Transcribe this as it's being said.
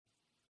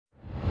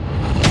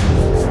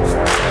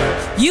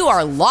You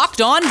are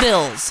Locked On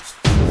Bills,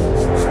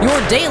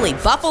 your daily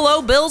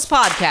Buffalo Bills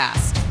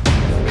podcast.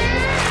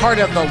 Part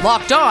of the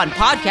Locked On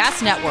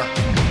Podcast Network,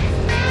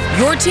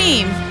 your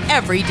team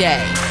every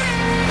day.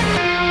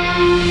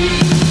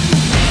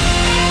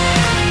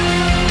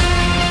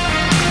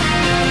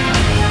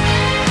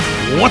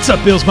 What's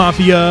up, Bills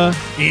Mafia?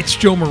 It's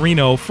Joe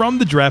Marino from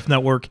the Draft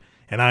Network,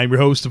 and I'm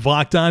your host of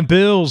Locked On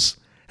Bills.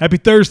 Happy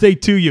Thursday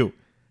to you.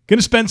 Going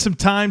to spend some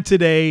time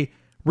today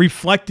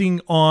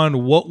reflecting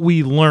on what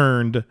we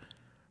learned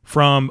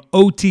from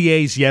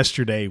OTAs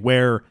yesterday,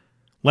 where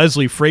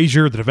Leslie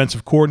Frazier, the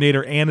defensive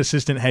coordinator and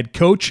assistant head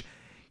coach,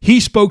 he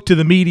spoke to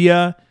the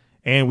media,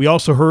 and we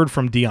also heard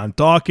from Deion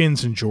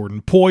Dawkins and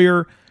Jordan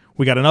Poyer.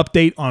 We got an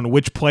update on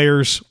which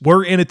players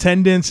were in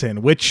attendance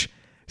and which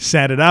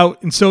sat it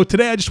out. And so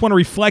today I just want to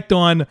reflect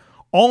on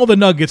all the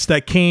nuggets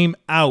that came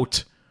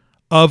out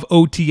of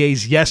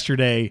OTAs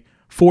yesterday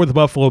for the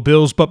Buffalo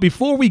Bills. But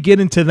before we get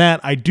into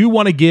that, I do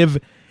want to give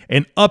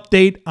an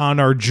update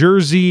on our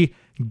jersey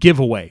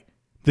giveaway.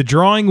 The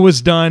drawing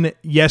was done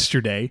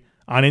yesterday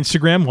on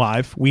Instagram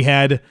Live. We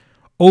had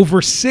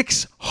over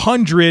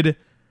 600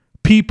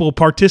 people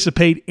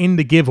participate in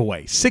the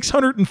giveaway.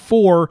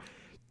 604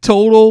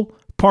 total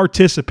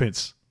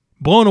participants.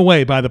 Blown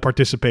away by the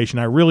participation.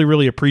 I really,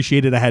 really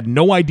appreciate it. I had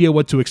no idea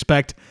what to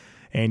expect,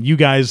 and you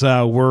guys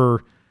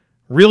were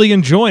really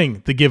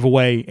enjoying the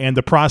giveaway and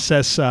the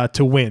process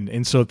to win.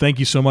 And so thank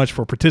you so much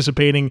for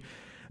participating.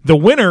 The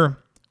winner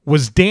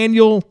was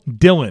Daniel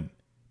Dillon,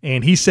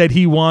 and he said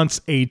he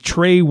wants a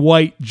Trey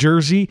White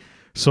jersey.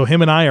 So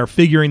him and I are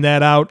figuring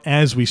that out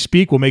as we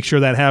speak. We'll make sure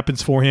that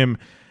happens for him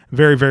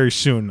very, very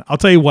soon. I'll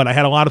tell you what, I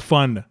had a lot of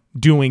fun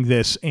doing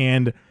this,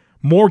 and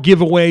more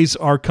giveaways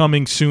are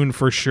coming soon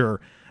for sure.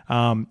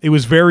 It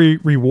was very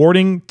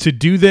rewarding to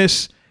do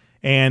this,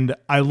 and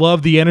I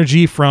love the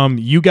energy from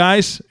you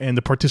guys and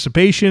the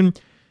participation.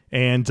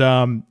 And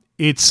I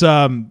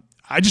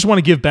just want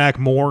to give back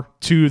more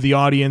to the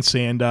audience,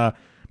 and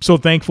I'm so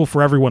thankful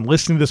for everyone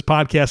listening to this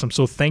podcast. I'm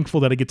so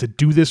thankful that I get to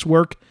do this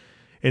work.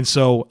 And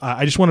so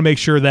I just want to make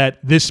sure that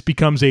this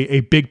becomes a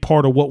big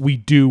part of what we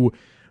do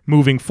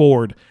moving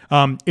forward.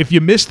 If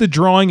you missed the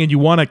drawing and you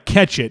want to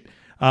catch it,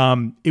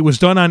 it was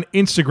done on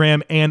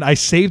Instagram, and I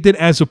saved it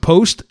as a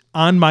post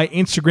on my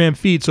Instagram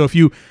feed. So if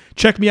you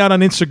check me out on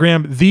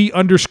Instagram,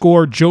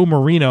 _Joe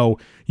Marino,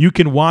 you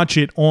can watch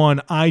it on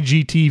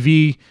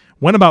IGTV.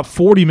 Went about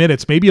 40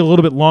 minutes, maybe a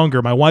little bit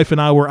longer. My wife and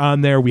I were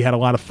on there. We had a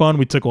lot of fun.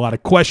 We took a lot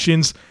of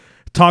questions,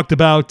 talked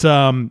about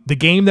the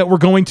game that we're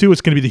going to.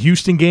 It's going to be the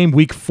Houston game,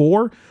 week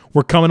 4.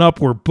 We're coming up.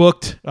 We're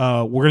booked.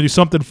 We're going to do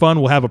something fun.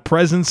 We'll have a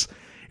presence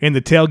in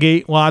the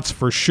tailgate lots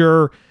for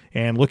sure,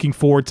 and looking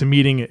forward to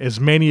meeting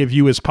as many of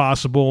you as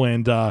possible.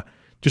 And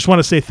just want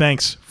to say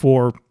thanks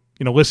for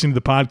listening to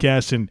the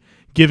podcast and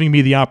giving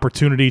me the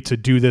opportunity to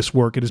do this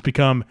work. It has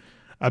become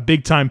a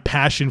big-time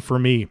passion for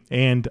me,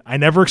 and I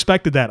never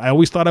expected that. I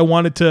always thought I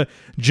wanted to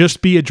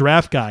just be a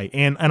draft guy,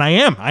 and I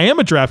am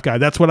a draft guy.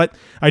 That's what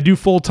I do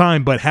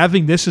full-time, but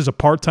having this as a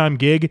part-time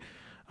gig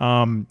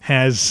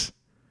has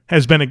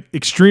been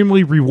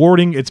extremely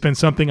rewarding. It's been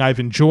something I've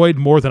enjoyed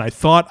more than I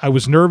thought. I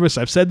was nervous.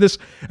 I've said this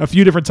a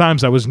few different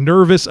times. I was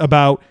nervous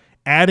about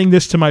adding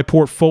this to my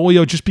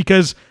portfolio just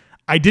because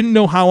I didn't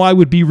know how I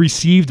would be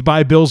received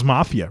by Bills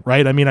Mafia,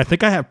 right? I mean, I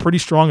think I have pretty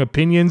strong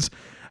opinions.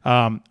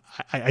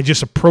 I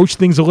just approach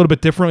things a little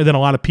bit differently than a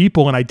lot of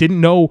people, and I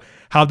didn't know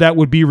how that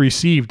would be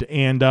received.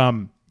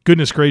 And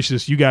goodness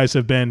gracious, you guys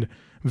have been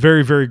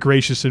very, very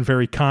gracious and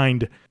very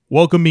kind,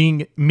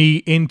 welcoming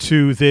me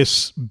into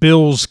this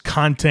Bills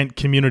content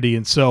community.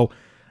 And so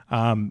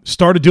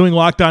started doing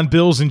Locked On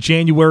Bills in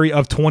January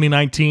of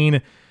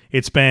 2019.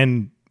 It's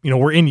been,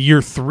 we're in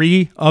year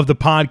 3 of the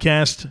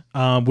podcast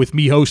with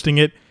me hosting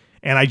it,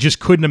 and I just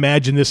couldn't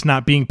imagine this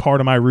not being part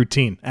of my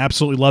routine.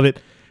 Absolutely love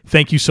it.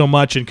 Thank you so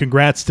much, and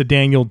congrats to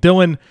Daniel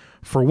Dillon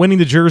for winning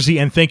the jersey,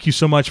 and thank you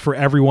so much for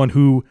everyone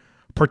who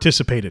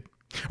participated.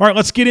 All right,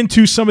 let's get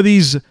into some of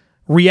these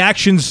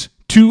reactions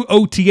to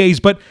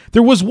OTAs, but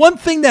there was one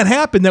thing that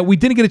happened that we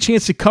didn't get a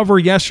chance to cover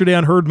yesterday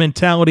on Herd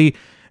Mentality,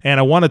 and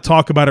I want to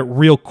talk about it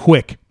real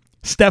quick.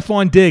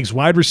 Stefon Diggs,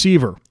 wide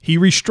receiver, he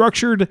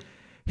restructured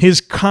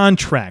his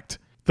contract.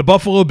 The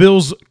Buffalo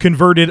Bills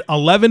converted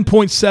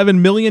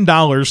 $11.7 million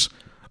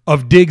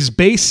of Diggs'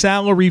 base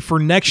salary for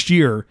next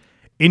year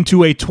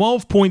into a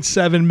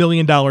 $12.7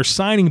 million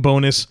signing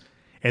bonus,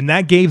 and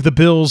that gave the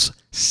Bills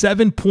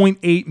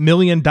 $7.8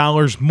 million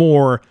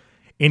more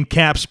in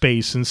cap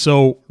space. And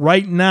so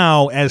right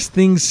now, as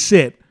things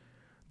sit,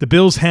 the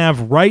Bills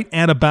have right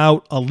at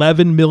about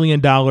 $11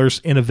 million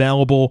in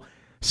available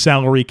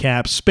salary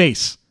cap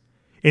space.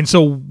 And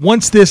so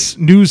once this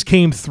news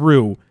came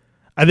through,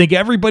 I think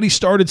everybody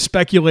started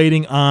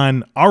speculating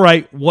on, all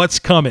right, what's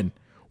coming?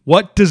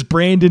 What does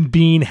Brandon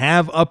Beane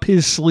have up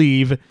his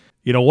sleeve?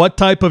 What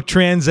type of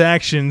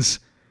transactions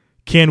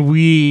can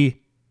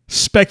we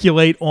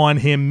speculate on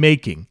him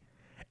making?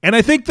 And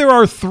I think there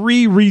are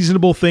 3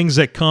 reasonable things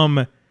that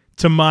come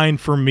to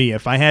mind for me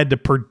if I had to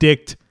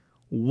predict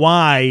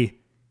why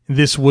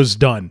this was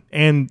done.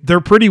 And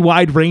they're pretty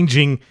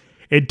wide-ranging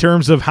in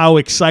terms of how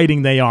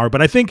exciting they are.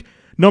 But I think,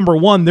 number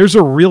one, there's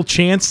a real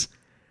chance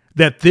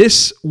that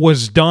this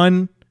was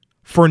done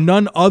for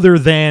none other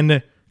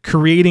than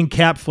creating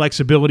cap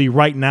flexibility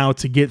right now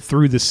to get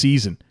through the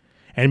season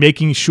and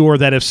making sure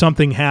that if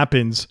something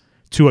happens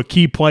to a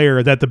key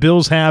player, that the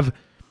Bills have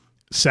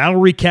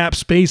salary cap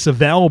space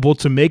available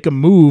to make a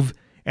move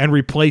and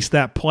replace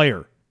that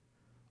player.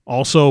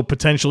 Also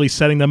potentially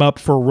setting them up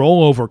for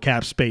rollover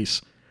cap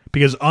space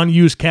because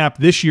unused cap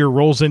this year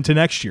rolls into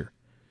next year.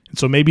 And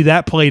so maybe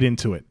that played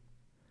into it.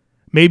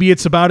 Maybe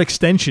it's about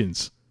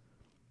extensions.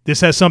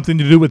 This has something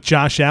to do with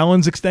Josh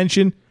Allen's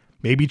extension,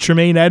 maybe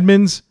Tremaine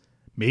Edmonds,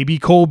 maybe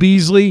Cole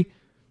Beasley.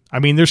 I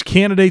mean, there's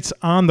candidates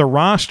on the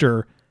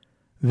roster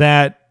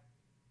that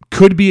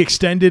could be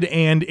extended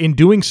and in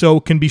doing so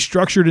can be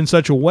structured in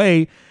such a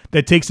way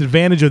that takes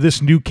advantage of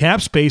this new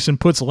cap space and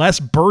puts less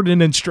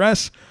burden and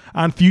stress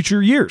on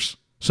future years.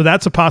 So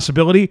that's a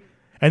possibility.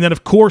 And then,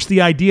 of course,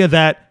 the idea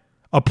that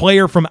a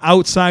player from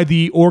outside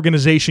the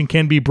organization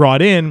can be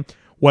brought in,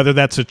 whether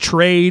that's a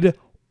trade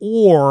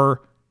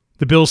or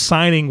the Bills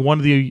signing one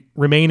of the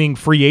remaining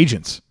free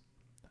agents.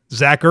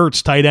 Zach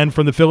Ertz, tight end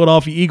from the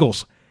Philadelphia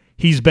Eagles.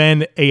 He's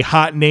been a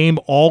hot name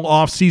all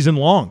offseason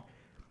long.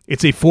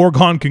 It's a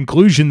foregone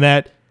conclusion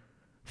that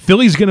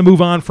Philly's going to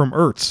move on from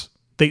Ertz.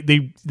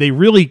 They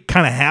really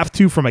kind of have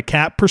to from a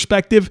cap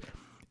perspective.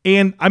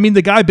 And, I mean,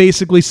 the guy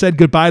basically said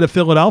goodbye to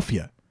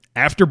Philadelphia.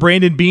 After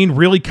Brandon Beane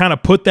really kind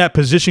of put that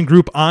position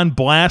group on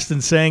blast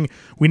and saying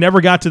we never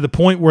got to the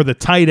point where the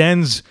tight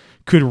ends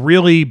could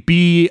really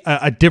be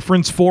a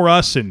difference for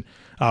us and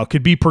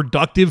could be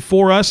productive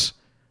for us.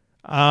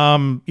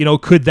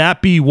 Could that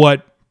be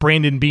what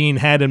Brandon Beane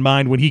had in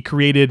mind when he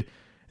created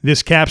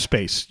this cap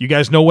space? You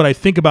guys know what I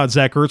think about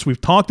Zach Ertz.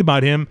 We've talked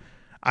about him.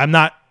 I'm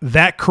not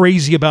that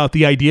crazy about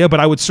the idea,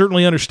 but I would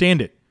certainly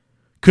understand it.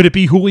 Could it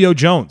be Julio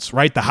Jones,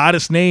 right? The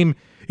hottest name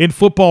in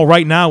football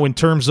right now in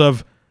terms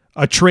of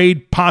a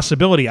trade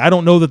possibility. I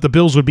don't know that the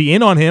Bills would be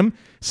in on him.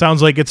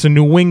 Sounds like it's a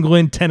New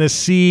England,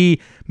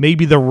 Tennessee,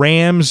 maybe the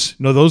Rams.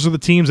 Those are the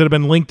teams that have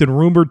been linked and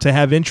rumored to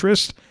have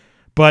interest.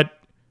 But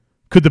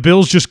could the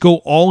Bills just go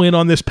all in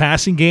on this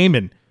passing game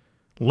and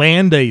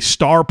land a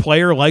star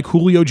player like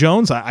Julio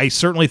Jones? I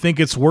certainly think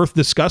it's worth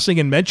discussing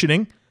and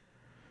mentioning.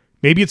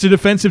 Maybe it's a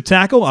defensive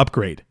tackle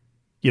upgrade.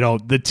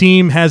 The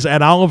team has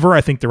Ed Oliver. I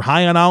think they're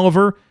high on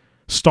Oliver.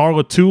 Star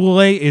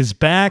Lotulelei is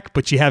back,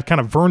 but you have kind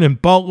of Vernon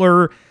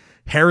Butler,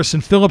 Harrison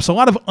Phillips, a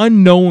lot of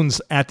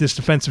unknowns at this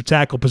defensive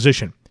tackle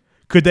position.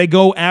 Could they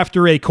go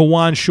after a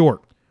Kawan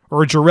Short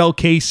or a Jarrell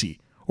Casey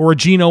or a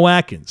Geno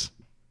Atkins?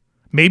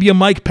 Maybe a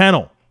Mike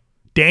Pennell,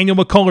 Daniel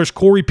McCullers,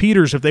 Corey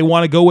Peters if they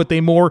want to go with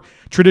a more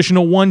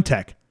traditional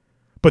one-tech.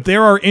 But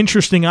there are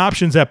interesting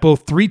options at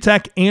both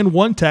 3-tech and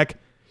 1-tech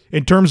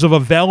in terms of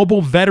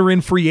available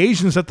veteran free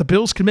agents that the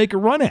Bills can make a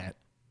run at.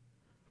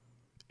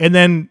 And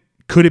then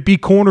could it be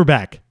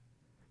cornerback?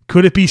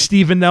 Could it be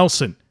Steven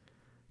Nelson?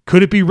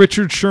 Could it be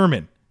Richard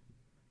Sherman?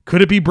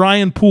 Could it be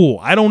Brian Poole?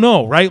 I don't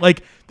know, right?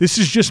 Like, this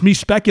is just me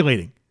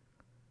speculating.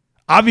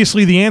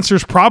 Obviously, the answer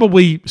is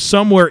probably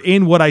somewhere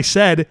in what I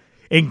said,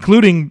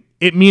 including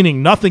it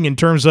meaning nothing in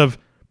terms of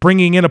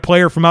bringing in a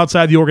player from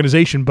outside the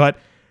organization, but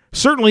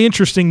certainly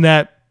interesting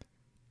that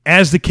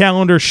as the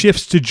calendar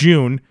shifts to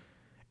June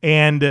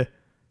and,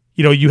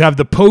 you have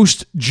the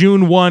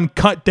post-June 1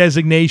 cut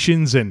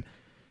designations and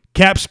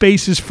cap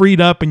space is freed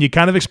up and you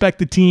kind of expect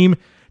the team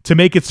to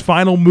make its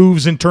final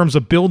moves in terms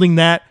of building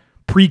that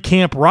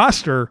pre-camp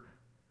roster,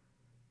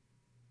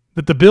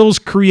 that the Bills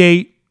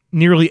create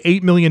nearly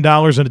 $8 million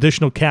in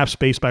additional cap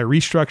space by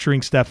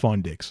restructuring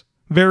Stefon Diggs.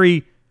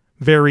 Very,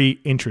 very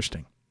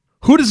interesting.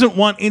 Who doesn't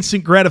want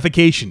instant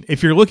gratification?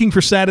 If you're looking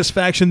for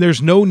satisfaction,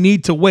 there's no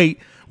need to wait.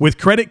 With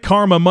Credit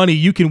Karma Money,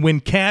 you can win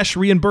cash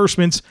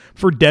reimbursements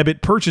for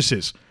debit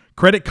purchases.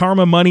 Credit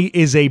Karma Money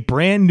is a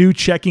brand new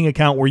checking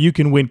account where you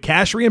can win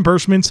cash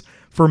reimbursements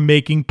for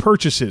making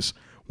purchases.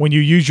 When you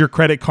use your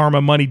Credit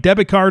Karma Money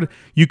debit card,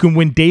 you can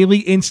win daily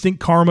Instant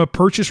Karma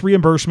purchase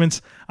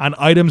reimbursements on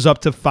items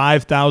up to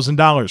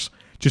 $5,000.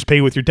 Just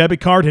pay with your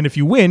debit card, and if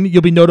you win,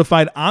 you'll be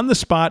notified on the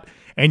spot,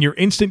 and your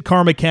Instant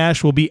Karma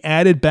cash will be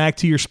added back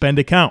to your spend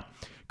account.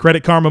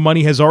 Credit Karma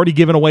Money has already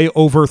given away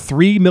over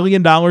 $3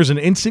 million in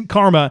Instant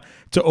Karma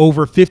to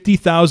over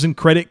 50,000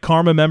 Credit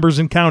Karma members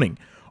and counting.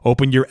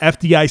 Open your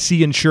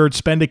FDIC-insured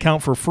spend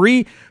account for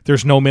free.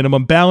 There's no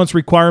minimum balance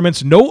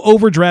requirements, no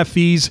overdraft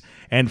fees,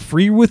 and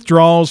free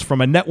withdrawals from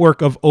a network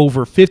of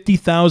over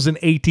 50,000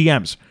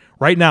 ATMs.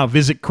 Right now,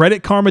 visit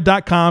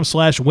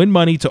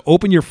creditkarma.com/winmoney to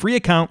open your free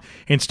account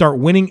and start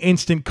winning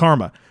Instant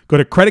Karma. Go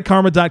to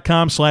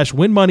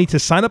creditkarma.com/winmoney to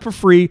sign up for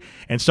free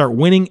and start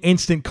winning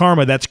Instant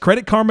Karma. That's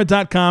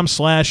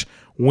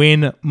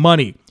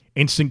creditkarma.com/winmoney.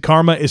 Instant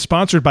Karma is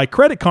sponsored by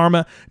Credit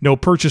Karma. No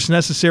purchase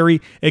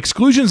necessary.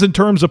 Exclusions and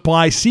terms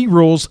apply. See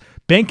rules.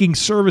 Banking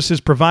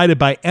services provided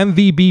by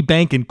MVB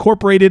Bank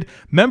Incorporated.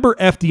 Member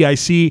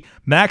FDIC.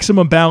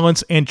 Maximum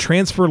balance and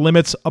transfer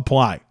limits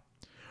apply.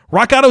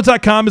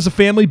 RockAuto.com is a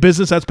family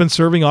business that's been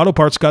serving auto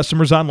parts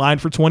customers online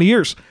for 20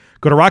 years.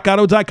 Go to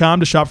rockauto.com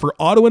to shop for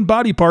auto and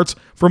body parts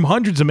from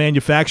hundreds of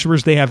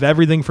manufacturers. They have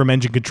everything from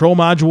engine control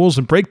modules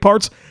and brake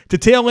parts to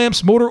tail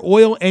lamps, motor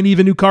oil, and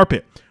even new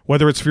carpet.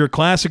 Whether it's for your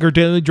classic or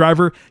daily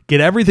driver,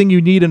 get everything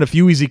you need in a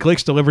few easy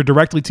clicks delivered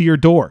directly to your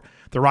door.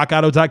 The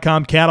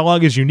rockauto.com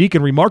catalog is unique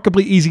and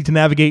remarkably easy to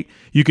navigate.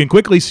 You can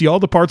quickly see all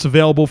the parts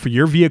available for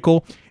your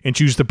vehicle and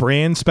choose the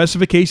brand,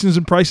 specifications,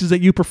 and prices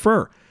that you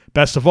prefer.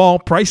 Best of all,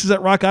 prices at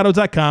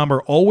rockauto.com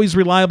are always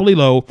reliably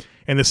low,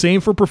 and the same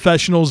for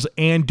professionals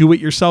and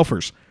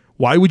do-it-yourselfers.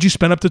 Why would you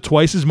spend up to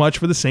twice as much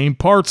for the same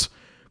parts?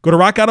 Go to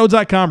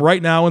rockauto.com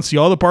right now and see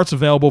all the parts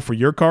available for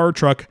your car or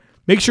truck.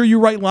 Make sure you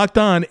write Locked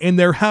On in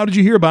their How Did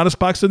You Hear About Us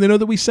box so they know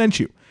that we sent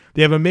you.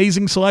 They have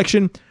amazing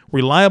selection,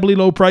 reliably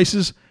low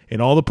prices,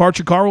 and all the parts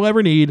your car will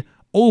ever need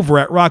over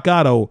at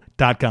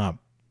rockauto.com.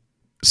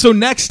 So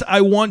next,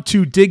 I want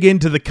to dig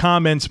into the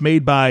comments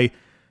made by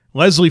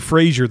Leslie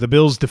Frazier, the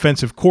Bills'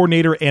 defensive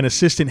coordinator and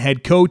assistant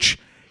head coach.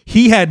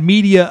 He had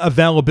media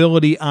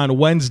availability on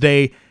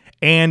Wednesday,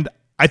 and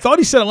I thought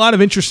he said a lot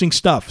of interesting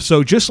stuff.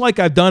 So just like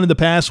I've done in the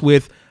past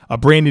with a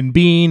Brandon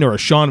Beane or a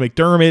Sean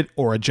McDermott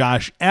or a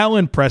Josh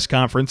Allen press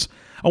conference,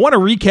 I want to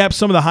recap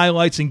some of the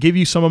highlights and give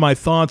you some of my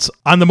thoughts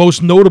on the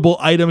most notable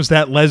items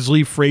that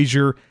Leslie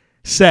Frazier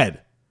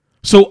said.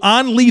 So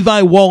on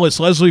Levi Wallace,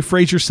 Leslie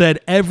Frazier said,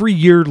 every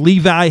year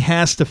Levi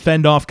has to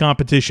fend off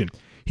competition.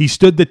 He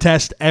stood the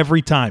test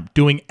every time,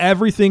 doing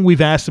everything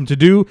we've asked him to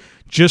do,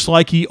 just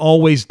like he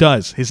always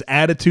does. His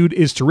attitude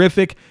is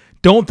terrific.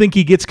 Don't think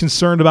he gets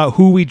concerned about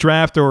who we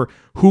draft or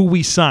who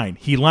we sign.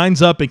 He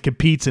lines up and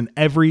competes in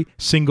every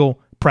single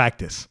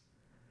practice.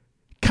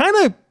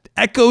 Kind of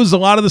echoes a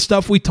lot of the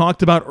stuff we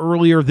talked about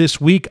earlier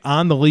this week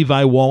on the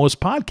Levi Wallace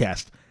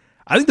podcast.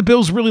 I think the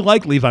Bills really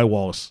like Levi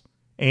Wallace,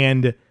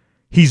 and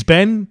he's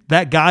been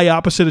that guy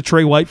opposite of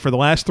Trey White for the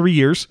last 3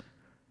 years,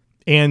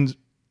 and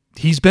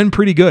he's been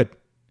pretty good.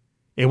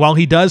 And while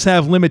he does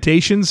have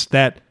limitations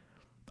that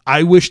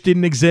I wish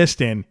didn't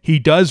exist, and he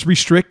does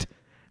restrict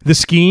the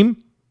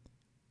scheme,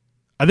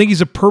 I think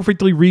he's a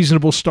perfectly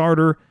reasonable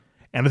starter,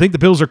 and I think the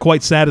Bills are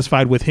quite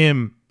satisfied with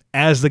him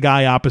as the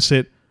guy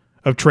opposite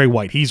of Trey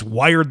White. He's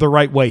wired the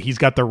right way. He's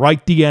got the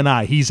right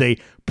DNI. He's a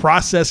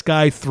process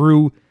guy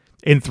through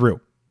and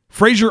through.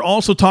 Frazier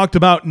also talked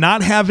about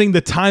not having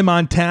the time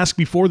on task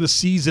before the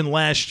season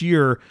last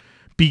year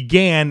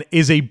began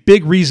is a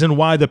big reason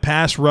why the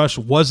pass rush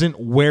wasn't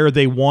where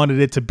they wanted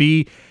it to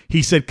be.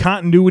 He said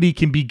continuity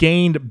can be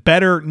gained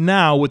better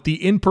now with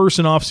the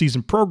in-person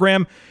offseason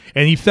program,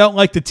 and he felt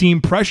like the team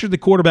pressured the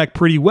quarterback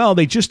pretty well.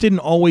 They just didn't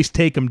always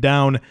take him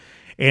down,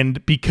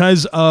 and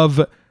because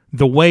of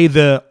the way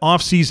the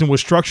offseason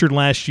was structured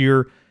last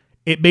year,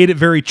 it made it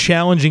very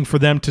challenging for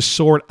them to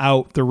sort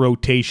out the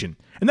rotation.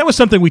 And that was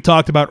something we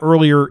talked about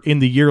earlier in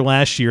the year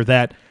last year,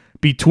 that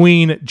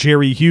between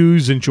Jerry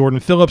Hughes and Jordan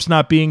Phillips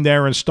not being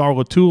there and Star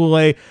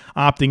Lotulelei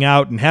opting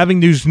out and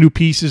having these new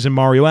pieces in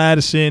Mario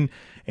Addison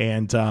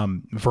and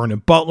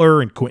Vernon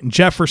Butler and Quentin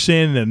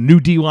Jefferson and a new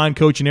D-line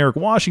coach in Eric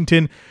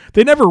Washington,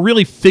 they never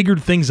really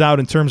figured things out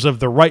in terms of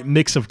the right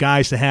mix of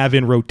guys to have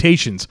in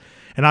rotations.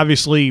 And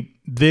obviously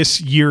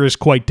this year is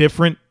quite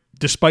different,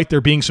 despite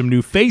there being some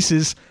new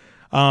faces,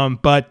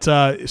 but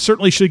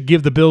certainly should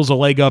give the Bills a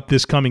leg up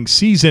this coming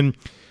season.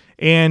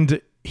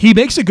 And he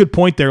makes a good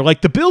point there. Like,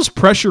 the Bills'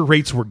 pressure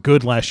rates were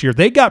good last year.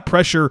 They got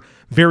pressure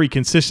very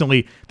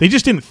consistently. They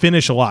just didn't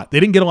finish a lot. They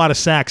didn't get a lot of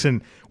sacks.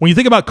 And when you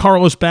think about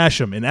Carlos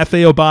Basham and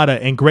F.A. Obata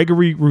and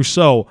Gregory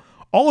Rousseau,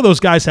 all of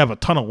those guys have a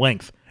ton of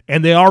length,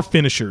 and they are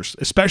finishers,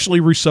 especially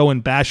Rousseau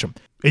and Basham.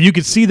 And you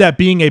could see that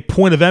being a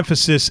point of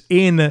emphasis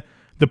in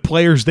the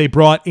players they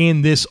brought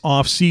in this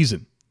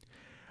offseason.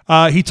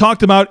 He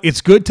talked about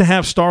it's good to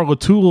have Star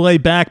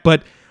Lotulelei back,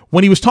 but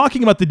when he was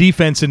talking about the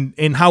defense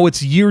and how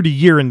it's year to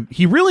year, and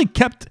he really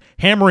kept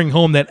hammering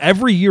home that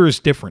every year is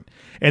different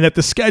and that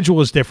the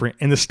schedule is different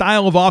and the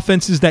style of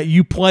offenses that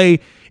you play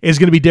is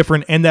going to be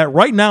different, and that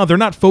right now they're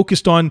not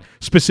focused on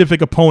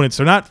specific opponents.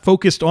 They're not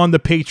focused on the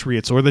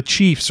Patriots or the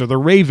Chiefs or the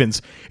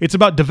Ravens. It's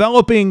about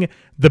developing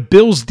the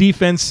Bills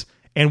defense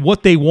and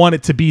what they want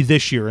it to be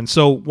this year. And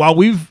so while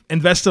we've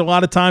invested a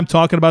lot of time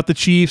talking about the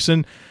Chiefs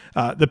and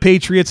the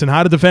Patriots and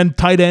how to defend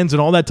tight ends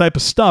and all that type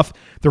of stuff,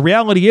 the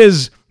reality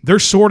is they're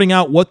sorting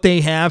out what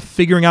they have,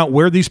 figuring out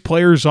where these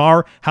players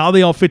are, how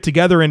they all fit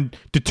together, and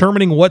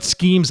determining what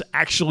schemes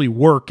actually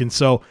work. And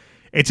so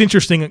it's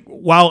interesting.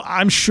 While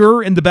I'm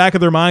sure in the back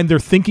of their mind they're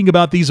thinking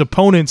about these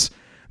opponents,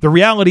 the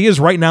reality is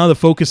right now the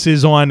focus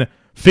is on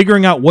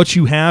figuring out what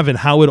you have and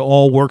how it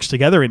all works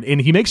together. And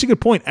he makes a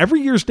good point.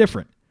 Every year is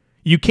different.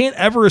 You can't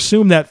ever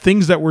assume that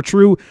things that were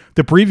true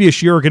the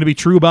previous year are going to be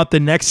true about the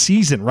next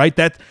season, right?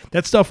 That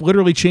stuff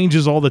literally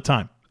changes all the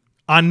time.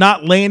 On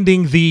not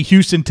landing the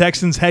Houston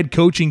Texans head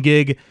coaching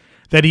gig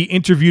that he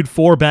interviewed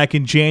for back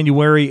in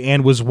January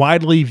and was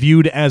widely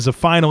viewed as a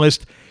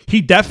finalist,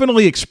 he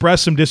definitely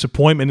expressed some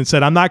disappointment and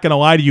said, I'm not going to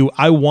lie to you,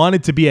 I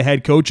wanted to be a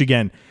head coach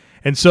again.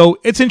 And so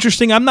it's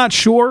interesting. I'm not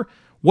sure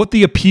what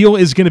the appeal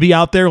is going to be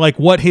out there, like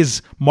what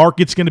his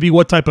market's going to be,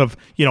 what type of,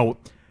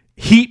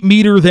 heat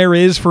meter there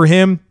is for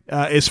him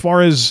as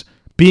far as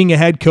being a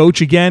head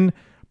coach again.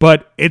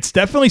 But it's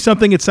definitely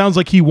something it sounds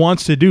like he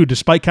wants to do,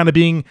 despite kind of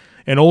being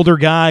an older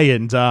guy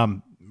and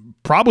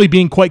probably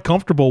being quite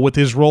comfortable with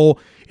his role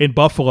in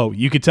Buffalo.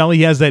 You could tell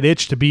he has that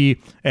itch to be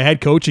a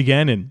head coach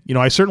again. And,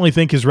 I certainly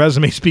think his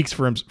resume speaks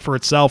for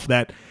itself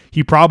that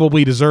he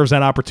probably deserves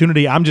that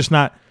opportunity. I'm just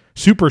not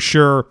super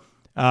sure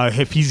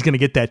if he's going to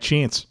get that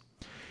chance.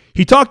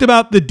 He talked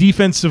about the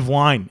defensive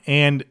line,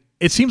 and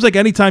it seems like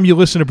anytime you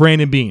listen to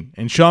Brandon Beane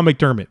and Sean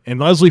McDermott and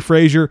Leslie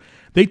Frazier,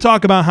 they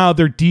talk about how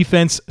their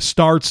defense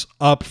starts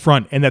up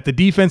front and that the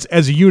defense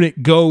as a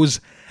unit goes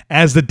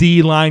as the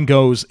D-line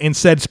goes, and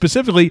said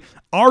specifically,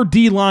 our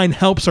D-line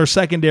helps our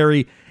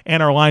secondary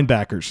and our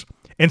linebackers.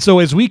 And so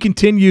as we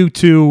continue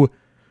to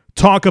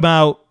talk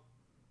about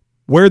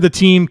where the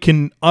team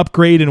can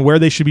upgrade and where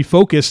they should be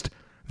focused,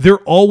 they're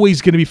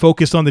always going to be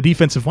focused on the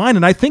defensive line.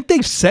 And I think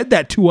they've said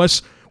that to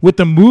us with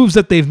the moves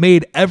that they've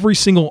made every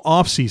single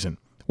offseason,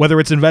 whether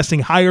it's investing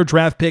higher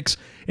draft picks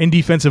in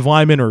defensive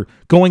linemen or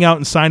going out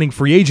and signing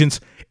free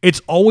agents.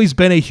 It's always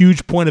been a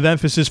huge point of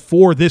emphasis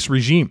for this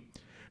regime.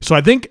 So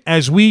I think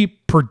as we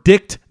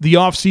predict the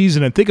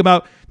offseason and think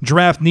about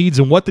draft needs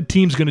and what the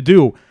team's going to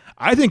do,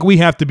 I think we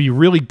have to be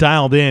really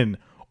dialed in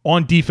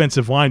on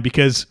defensive line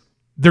because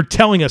they're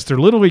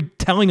literally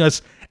telling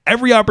us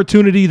every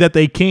opportunity that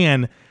they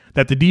can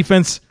that the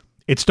defense,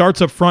 it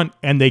starts up front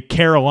and they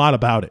care a lot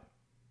about it.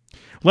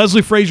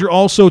 Leslie Frazier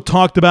also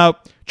talked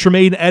about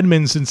Tremaine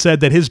Edmonds and said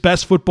that his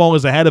best football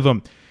is ahead of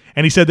him.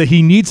 And he said that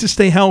he needs to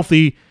stay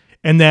healthy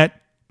and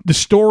that the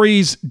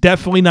story's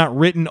definitely not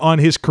written on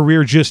his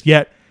career just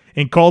yet,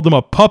 and called him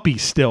a puppy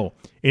still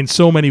in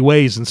so many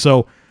ways. And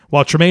so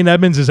while Tremaine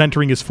Edmonds is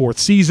entering his 4th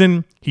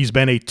season, he's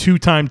been a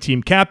 2-time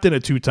team captain, a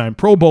 2-time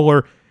Pro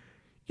Bowler.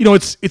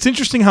 It's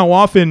interesting how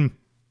often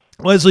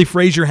Leslie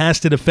Frazier has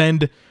to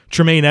defend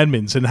Tremaine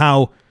Edmonds and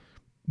how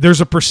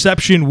there's a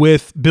perception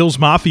with Bills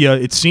Mafia,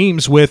 it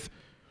seems, with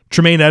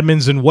Tremaine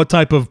Edmonds and what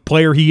type of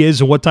player he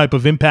is and what type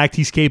of impact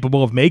he's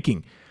capable of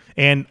making.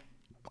 And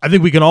I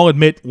think we can all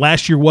admit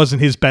last year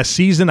wasn't his best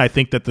season. I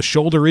think that the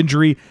shoulder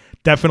injury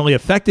definitely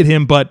affected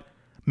him, but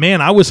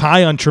man, I was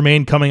high on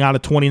Tremaine coming out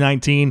of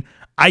 2019.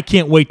 I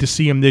can't wait to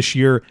see him this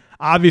year.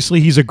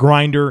 Obviously, he's a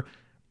grinder,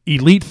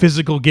 elite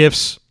physical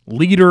gifts,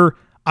 leader.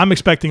 I'm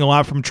expecting a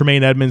lot from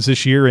Tremaine Edmonds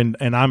this year, and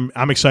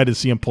I'm excited to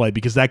see him play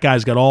because that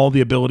guy's got all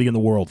the ability in the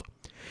world.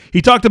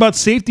 He talked about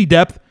safety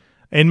depth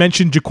and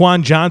mentioned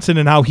Jaquan Johnson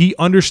and how he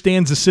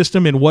understands the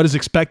system and what is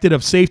expected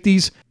of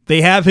safeties.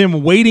 They have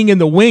him waiting in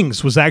the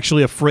wings was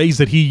actually a phrase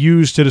that he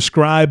used to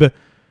describe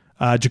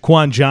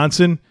Jaquan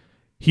Johnson.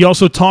 He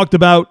also talked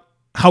about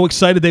how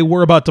excited they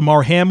were about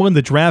Damar Hamlin,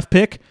 the draft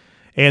pick,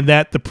 and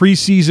that the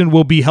preseason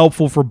will be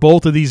helpful for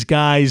both of these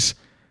guys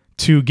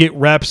to get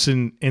reps,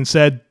 and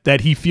said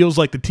that he feels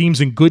like the team's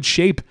in good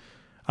shape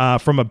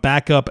from a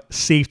backup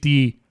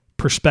safety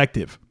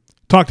perspective.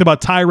 Talked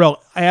about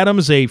Tyrell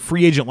Adams, a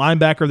free agent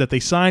linebacker that they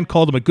signed,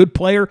 called him a good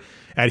player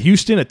at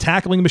Houston, a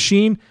tackling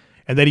machine,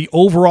 and that he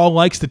overall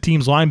likes the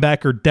team's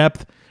linebacker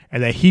depth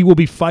and that he will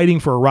be fighting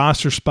for a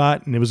roster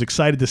spot, and it was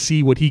excited to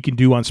see what he can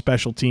do on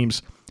special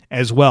teams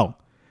as well.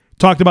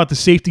 Talked about the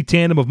safety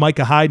tandem of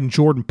Micah Hyde and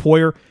Jordan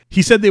Poyer.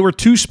 He said they were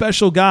two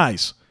special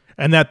guys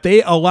and that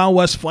they allow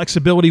us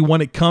flexibility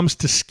when it comes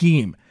to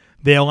scheme.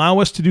 They allow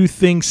us to do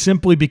things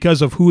simply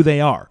because of who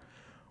they are.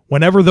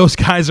 Whenever those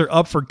guys are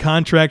up for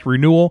contract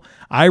renewal,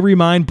 I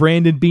remind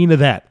Brandon Beane of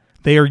that.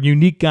 They are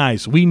unique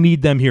guys. We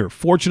need them here.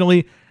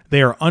 Fortunately,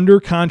 they are under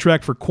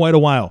contract for quite a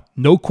while.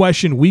 No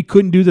question, we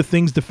couldn't do the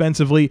things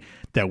defensively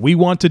that we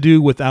want to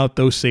do without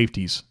those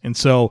safeties. And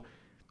so,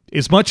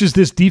 as much as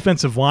this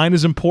defensive line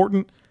is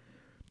important,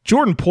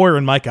 Jordan Poyer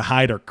and Micah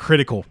Hyde are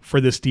critical for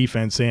this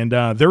defense, and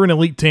they're an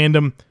elite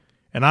tandem,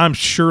 and I'm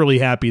surely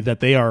happy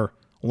that they are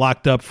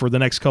locked up for the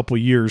next couple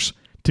of years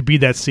to be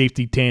that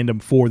safety tandem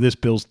for this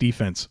Bills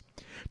defense.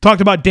 Talked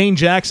about Dane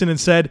Jackson and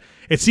said,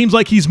 it seems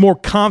like he's more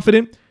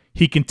confident.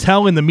 He can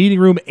tell in the meeting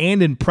room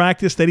and in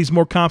practice that he's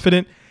more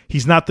confident.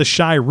 He's not the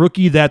shy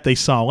rookie that they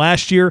saw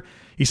last year.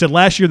 He said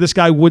last year this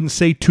guy wouldn't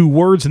say 2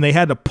 words and they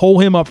had to pull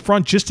him up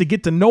front just to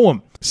get to know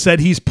him. Said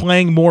he's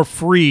playing more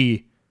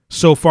free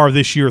so far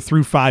this year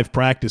through 5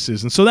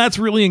 practices. And so that's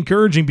really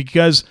encouraging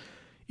because,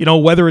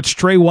 whether it's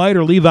Trey White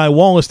or Levi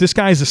Wallace, this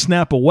guy's a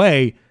snap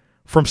away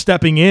from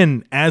stepping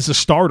in as a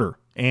starter.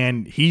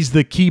 And he's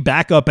the key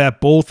backup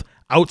at both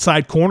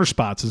outside corner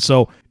spots. And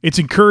so it's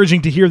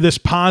encouraging to hear this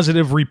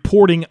positive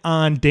reporting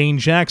on Dane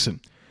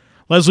Jackson.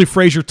 Leslie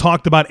Frazier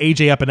talked about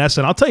A.J. Epinesa.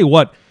 And I'll tell you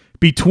what,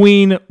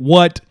 between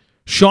what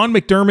Sean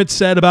McDermott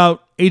said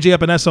about A.J.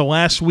 Epinesa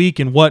last week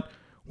and what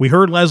we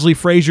heard Leslie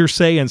Frazier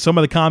say and some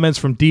of the comments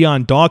from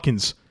Deion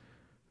Dawkins,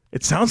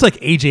 it sounds like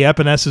A.J.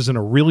 Epinesa is in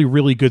a really,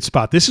 really good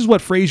spot. This is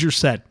what Frazier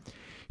said.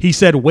 He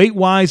said,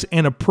 weight-wise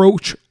and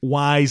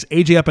approach-wise,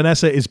 A.J.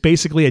 Epinesa is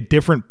basically a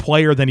different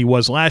player than he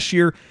was last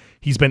year.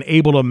 He's been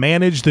able to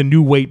manage the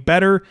new weight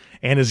better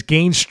and has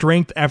gained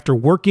strength after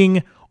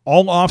working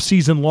all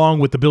offseason long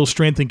with the Bills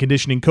strength and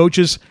conditioning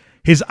coaches.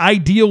 His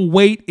ideal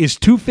weight is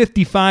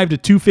 255 to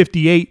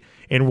 258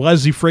 in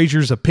Leslie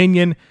Frazier's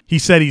opinion. He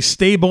said he's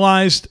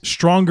stabilized,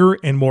 stronger,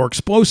 and more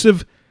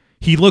explosive.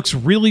 he looks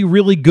really,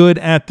 really good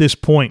at this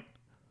point.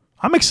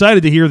 I'm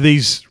excited to hear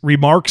these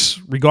remarks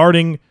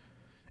regarding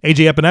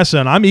A.J. Epinesa,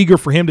 and I'm eager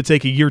for him to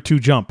take a year 2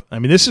 jump. I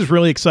mean, this is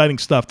really exciting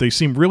stuff. They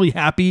seem really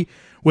happy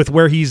with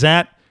where he's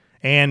at,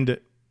 and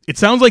it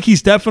sounds like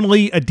he's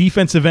definitely a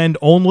defensive end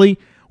only,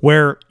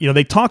 where,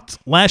 they talked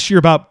last year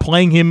about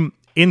playing him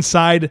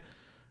inside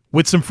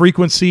with some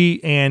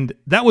frequency, and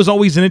that was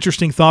always an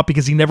interesting thought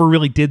because he never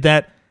really did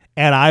that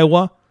at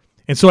Iowa.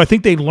 And so I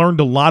think they learned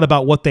a lot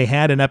about what they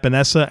had in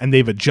Epinesa, and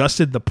they've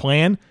adjusted the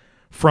plan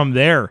from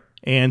there.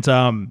 And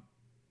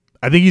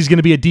I think he's going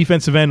to be a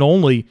defensive end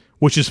only,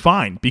 which is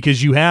fine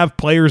because you have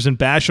players in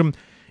Basham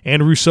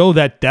and Rousseau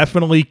that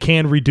definitely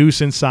can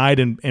reduce inside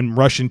and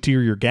rush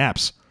interior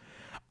gaps.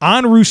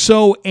 On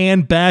Rousseau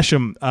and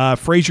Basham,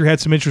 Frazier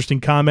had some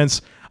interesting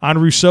comments. On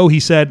Rousseau,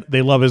 he said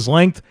they love his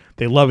length,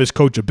 they love his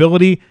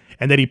coachability,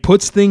 and that he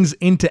puts things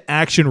into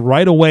action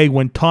right away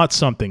when taught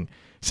something.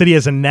 Said he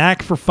has a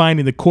knack for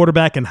finding the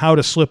quarterback and how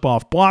to slip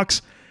off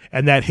blocks,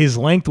 and that his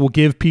length will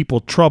give people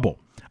trouble.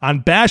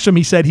 On Basham,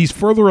 he said he's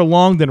further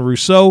along than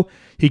Rousseau.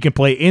 He can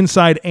play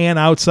inside and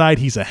outside.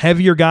 He's a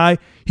heavier guy.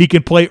 He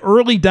can play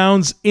early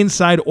downs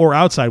inside or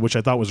outside, which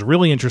I thought was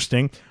really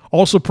interesting.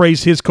 Also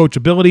praised his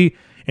coachability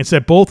and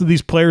said both of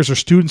these players are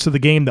students of the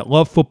game that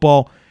love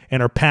football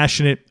and are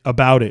passionate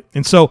about it.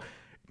 And so,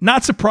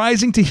 not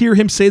surprising to hear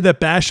him say that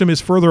Basham is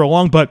further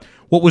along, but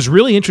what was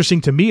really interesting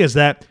to me is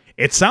that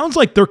it sounds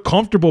like they're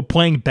comfortable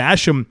playing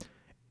Basham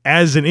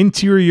as an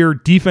interior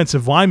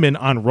defensive lineman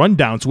on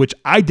rundowns, which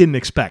I didn't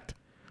expect.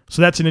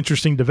 So that's an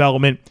interesting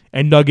development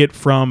and nugget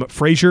from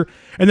Frazier.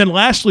 And then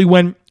lastly,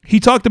 when he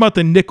talked about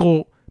the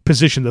nickel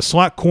position, the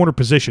slot corner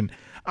position,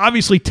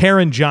 obviously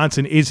Taron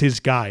Johnson is his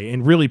guy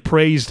and really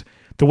praised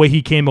the way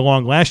he came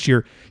along last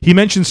year. He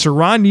mentioned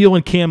Saron Neal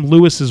and Cam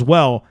Lewis as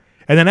well.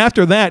 And then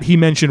after that, he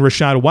mentioned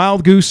Rashad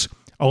Wildgoose,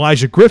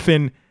 Elijah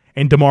Griffin,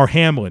 and DeMar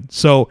Hamlin.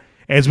 So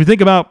as we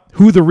think about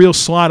who the real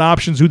slot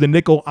options, who the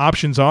nickel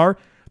options are,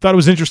 I thought it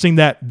was interesting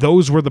that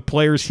those were the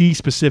players he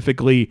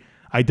specifically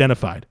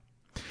identified.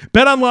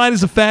 BetOnline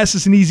is the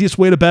fastest and easiest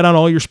way to bet on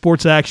all your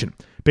sports action.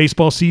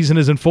 Baseball season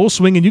is in full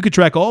swing, and you can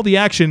track all the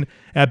action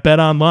at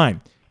BetOnline.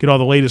 Get all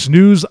the latest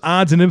news,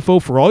 odds, and info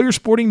for all your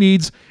sporting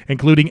needs,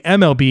 including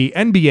MLB,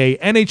 NBA,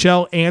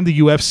 NHL, and the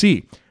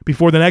UFC.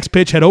 Before the next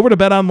pitch, head over to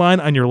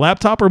BetOnline on your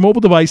laptop or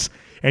mobile device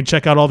and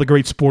check out all the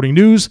great sporting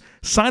news,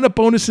 sign-up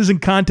bonuses,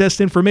 and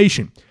contest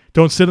information.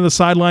 Don't sit on the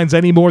sidelines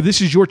anymore.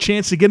 This is your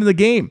chance to get in the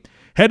game.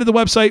 Head to the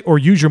website or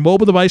use your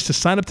mobile device to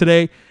sign up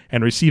today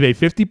and receive a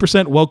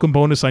 50% welcome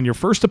bonus on your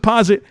first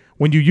deposit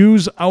when you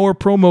use our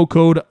promo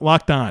code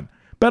LOCKEDON.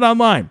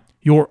 BetOnline,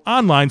 your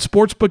online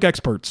sportsbook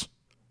experts.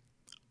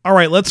 All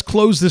right, let's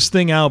close this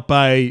thing out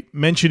by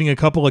mentioning a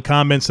couple of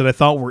comments that I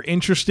thought were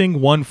interesting.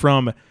 One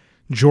from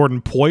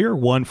Jordan Poyer,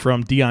 one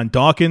from Dion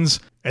Dawkins,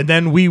 and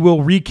then we will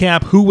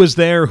recap who was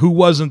there, who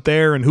wasn't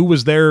there, and who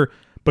was there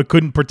but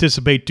couldn't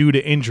participate due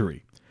to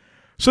injury.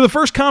 So the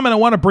first comment I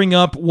want to bring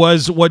up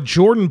was what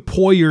Jordan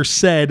Poyer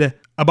said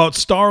about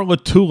Star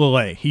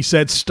Lotulelei. He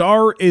said,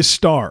 Star is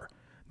Star.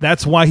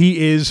 That's why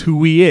he is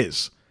who he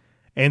is.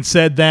 And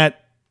said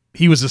that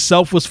he was a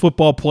selfless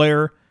football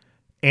player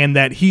and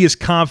that he is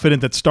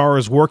confident that Star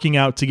is working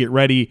out to get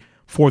ready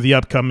for the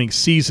upcoming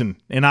season.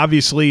 And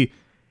obviously,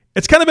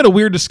 it's kind of been a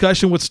weird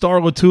discussion with Star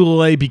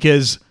Lotulelei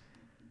because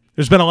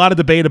there's been a lot of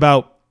debate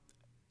about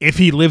if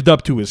he lived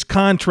up to his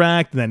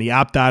contract, and then he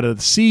opted out of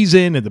the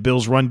season, and the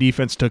Bills' run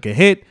defense took a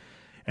hit,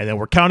 and then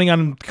we're counting on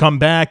him to come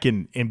back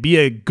and be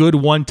a good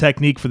one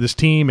technique for this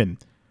team, and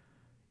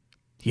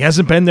he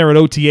hasn't been there at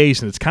OTAs,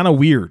 and it's kind of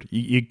weird.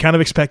 You kind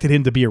of expected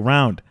him to be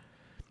around,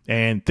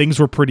 and things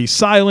were pretty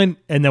silent,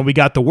 and then we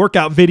got the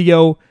workout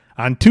video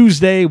on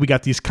Tuesday. We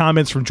got these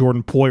comments from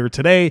Jordan Poyer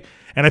today,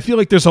 and I feel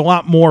like there's a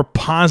lot more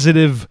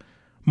positive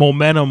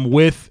momentum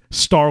with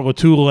Star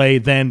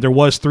Lotulelei than there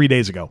was 3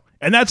 days ago.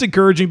 And that's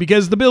encouraging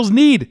because the Bills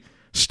need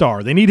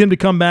Star. They need him to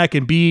come back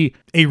and be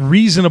a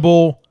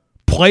reasonable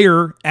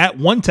player at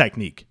one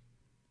technique.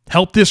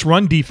 Help this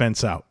run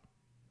defense out.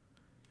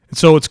 And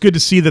so it's good to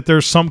see that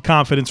there's some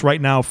confidence right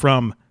now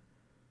from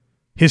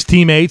his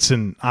teammates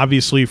and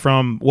obviously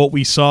from what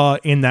we saw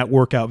in that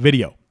workout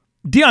video.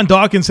 Dion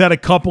Dawkins had a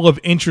couple of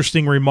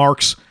interesting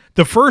remarks.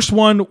 The first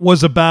one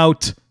was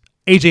about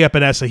A.J.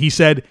 Epinesa. He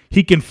said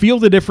he can feel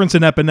the difference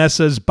in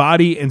Epinesa's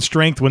body and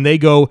strength when they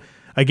go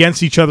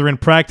against each other in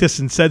practice,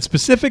 and said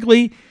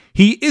specifically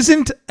he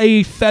isn't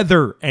a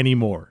feather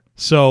anymore.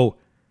 So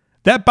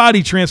that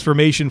body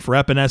transformation for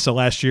Epinesa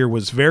last year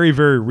was very,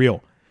 very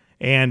real.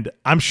 And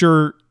I'm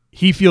sure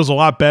he feels a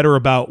lot better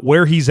about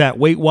where he's at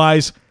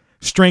weight-wise,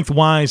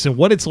 strength-wise, and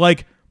what it's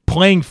like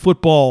playing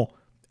football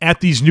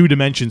at these new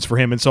dimensions for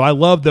him. And so I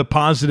love the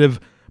positive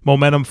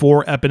momentum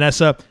for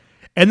Epinesa.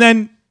 And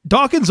then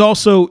Dawkins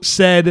also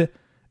said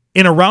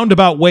in a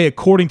roundabout way,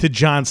 according to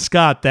John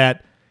Scott,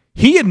 that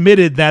he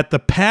admitted that the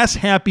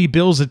pass-happy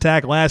Bills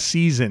attack last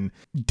season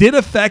did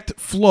affect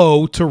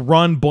flow to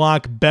run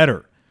block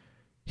better.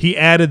 He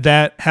added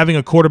that having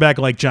a quarterback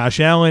like Josh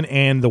Allen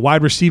and the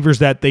wide receivers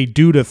that they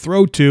do to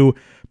throw to,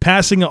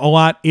 passing a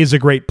lot is a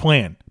great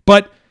plan.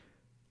 But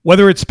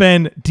whether it's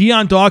been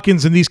Deion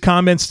Dawkins in these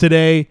comments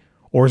today,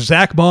 or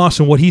Zach Moss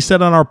and what he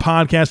said on our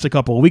podcast a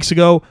couple of weeks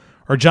ago,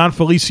 or John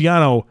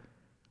Feliciano,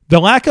 the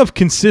lack of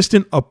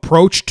consistent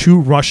approach to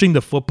rushing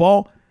the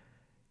football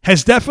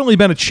has definitely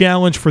been a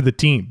challenge for the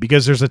team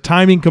because there's a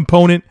timing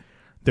component,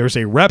 there's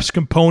a reps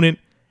component,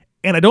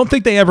 and I don't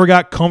think they ever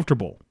got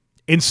comfortable.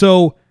 And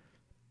so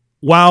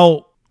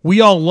while we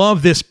all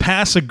love this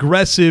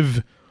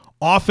pass-aggressive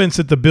offense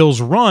that the Bills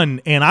run,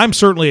 and I'm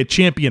certainly a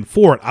champion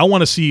for it, I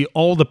want to see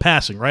all the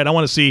passing, right? I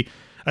want to see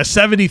a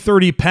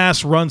 70-30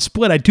 pass-run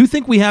split. I do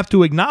think we have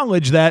to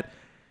acknowledge that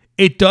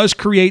it does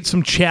create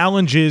some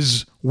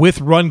challenges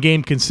with run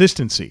game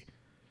consistency.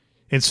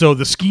 And so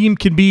the scheme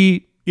can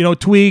be,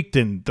 tweaked,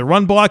 and the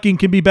run blocking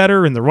can be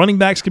better, and the running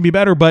backs can be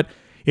better, but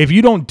if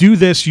you don't do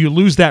this, you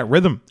lose that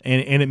rhythm,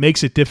 and it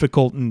makes it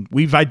difficult. And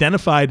we've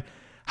identified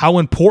how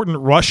important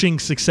rushing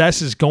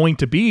success is going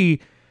to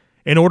be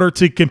in order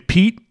to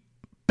compete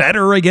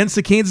better against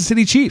the Kansas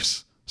City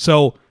Chiefs.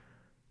 So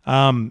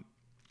I'll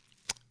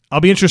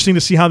be interesting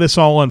to see how this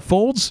all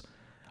unfolds.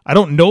 I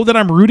don't know that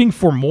I'm rooting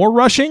for more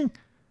rushing,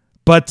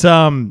 but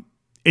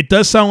it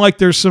does sound like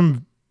there's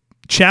some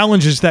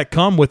challenges that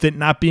come with it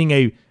not being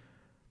a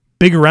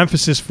bigger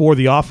emphasis for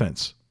the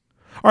offense.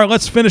 All right,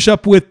 let's finish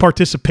up with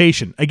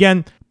participation.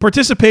 Again,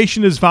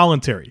 participation is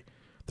voluntary.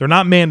 They're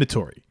not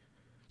mandatory.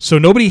 So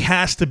nobody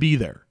has to be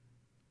there.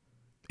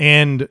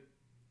 And,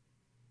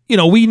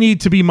 we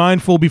need to be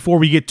mindful before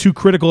we get too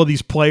critical of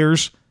these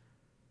players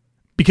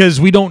because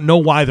we don't know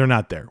why they're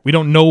not there. We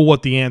don't know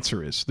what the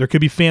answer is. There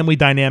could be family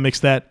dynamics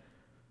that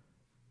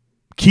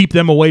keep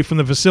them away from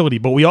the facility.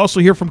 But we also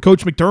hear from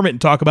Coach McDermott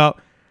and talk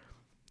about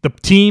the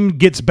team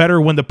gets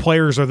better when the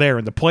players are there,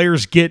 and the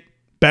players get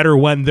better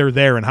when they're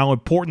there, and how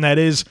important that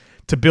is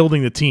to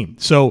building the team.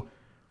 So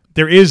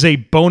there is a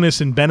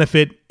bonus and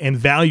benefit and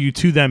value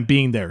to them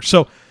being there.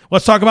 So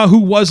let's talk about who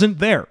wasn't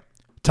there.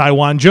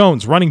 Tywan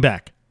Jones, running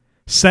back.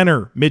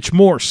 Center, Mitch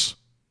Morse.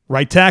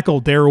 Right tackle,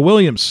 Darrell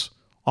Williams.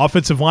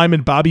 Offensive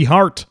lineman, Bobby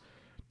Hart.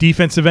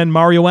 Defensive end,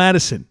 Mario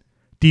Addison.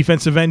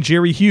 Defensive end,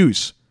 Jerry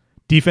Hughes.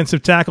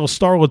 Defensive tackle,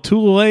 Star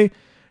Lotulelei.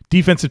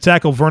 Defensive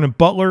tackle, Vernon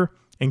Butler.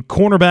 And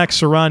cornerback,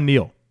 Saran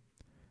Neal.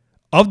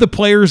 Of the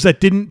players that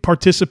didn't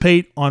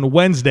participate on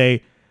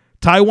Wednesday,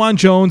 Tywan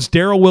Jones,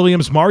 Darrell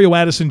Williams, Mario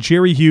Addison,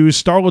 Jerry Hughes,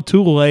 Star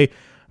Lotulelei,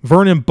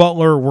 Vernon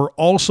Butler were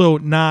also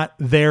not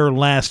there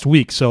last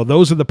week. So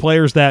those are the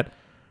players that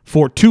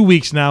for 2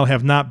 weeks now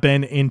have not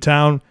been in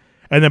town.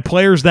 And then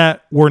players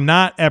that were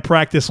not at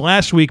practice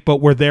last week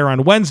but were there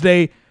on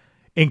Wednesday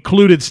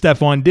included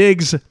Stefon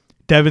Diggs,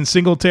 Devin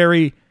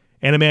Singletary,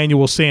 and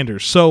Emmanuel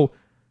Sanders. So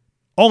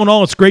all in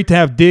all, it's great to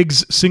have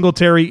Diggs,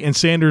 Singletary, and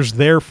Sanders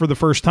there for the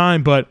first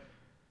time, but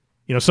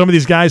some of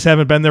these guys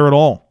haven't been there at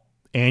all.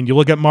 And you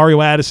look at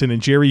Mario Addison and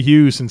Jerry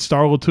Hughes and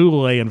Star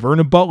Lotulelei and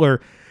Vernon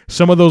Butler,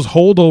 some of those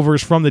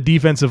holdovers from the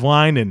defensive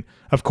line, and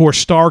of course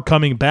Star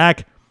coming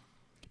back.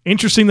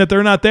 Interesting that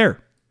they're not there.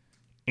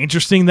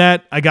 Interesting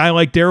that a guy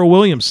like Darrell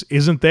Williams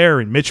isn't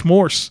there, and Mitch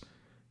Morse,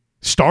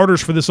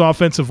 starters for this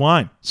offensive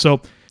line. So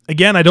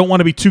again, I don't want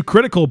to be too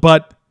critical,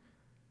 but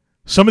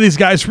some of these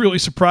guys really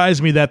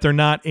surprised me that they're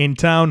not in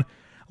town.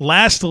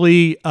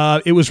 Lastly,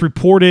 it was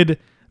reported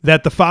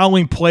that the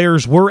following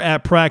players were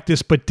at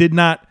practice but did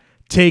not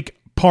take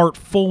part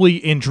fully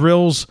in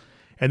drills,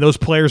 and those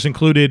players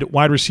included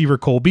wide receiver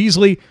Cole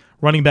Beasley,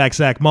 running back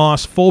Zach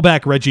Moss,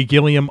 fullback Reggie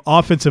Gilliam,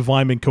 offensive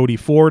lineman Cody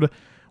Ford,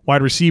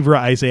 wide receiver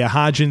Isaiah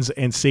Hodgins,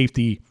 and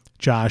safety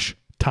Josh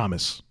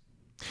Thomas.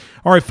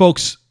 All right,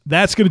 folks,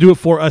 that's going to do it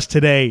for us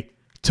today.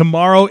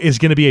 Tomorrow is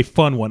going to be a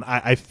fun one.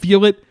 I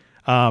feel it.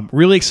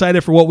 Really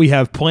excited for what we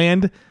have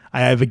planned.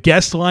 I have a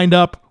guest lined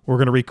up. We're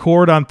going to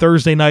record on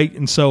Thursday night,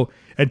 and so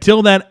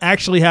until that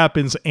actually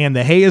happens and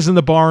the hay is in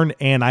the barn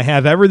and I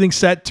have everything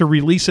set to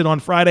release it on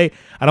Friday,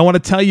 I don't want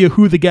to tell you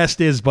who the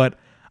guest is, but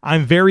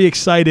I'm very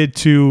excited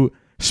to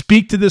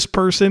speak to this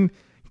person,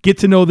 get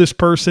to know this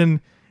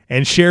person,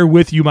 and share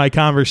with you my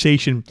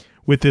conversation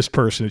with this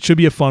person. It should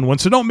be a fun one,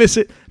 so don't miss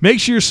it. Make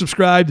sure you're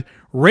subscribed,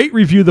 rate,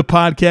 review the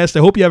podcast.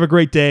 I hope you have a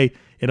great day,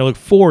 and I look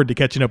forward to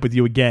catching up with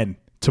you again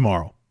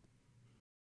tomorrow.